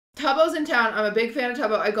Tubbo's in town. I'm a big fan of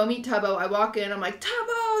Tubbo. I go meet Tubbo. I walk in. I'm like,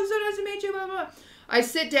 Tubbo, so nice to meet you, blah, blah. I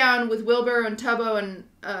sit down with Wilbur and Tubbo and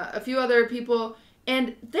a few other people,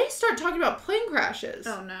 and they start talking about plane crashes.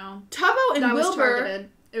 Oh, no. Tubbo and Wilbur... Wilbur... was targeted.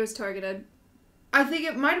 It was targeted. I think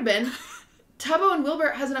it might have been. Tubbo and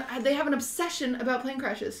Wilbur they have an obsession about plane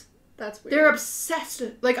crashes. That's weird. They're obsessed.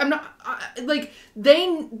 Like, I'm not...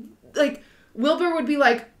 Wilbur would be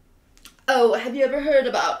like, oh, have you ever heard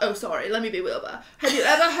about... Oh, sorry, let me be Wilbur. Have you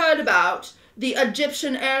ever heard about the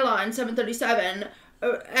Egyptian Airlines 737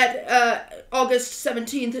 at August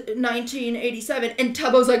 17th, 1987? And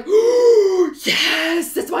Tubbo's like, oh,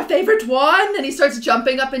 yes, that's my favorite one. And he starts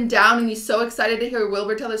jumping up and down, and he's so excited to hear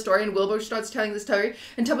Wilbur tell the story. And Wilbur starts telling the story.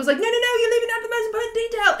 And Tubbo's like, no, you're leaving out the most important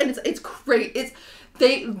detail. And it's great.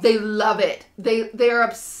 They love it. They are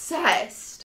obsessed.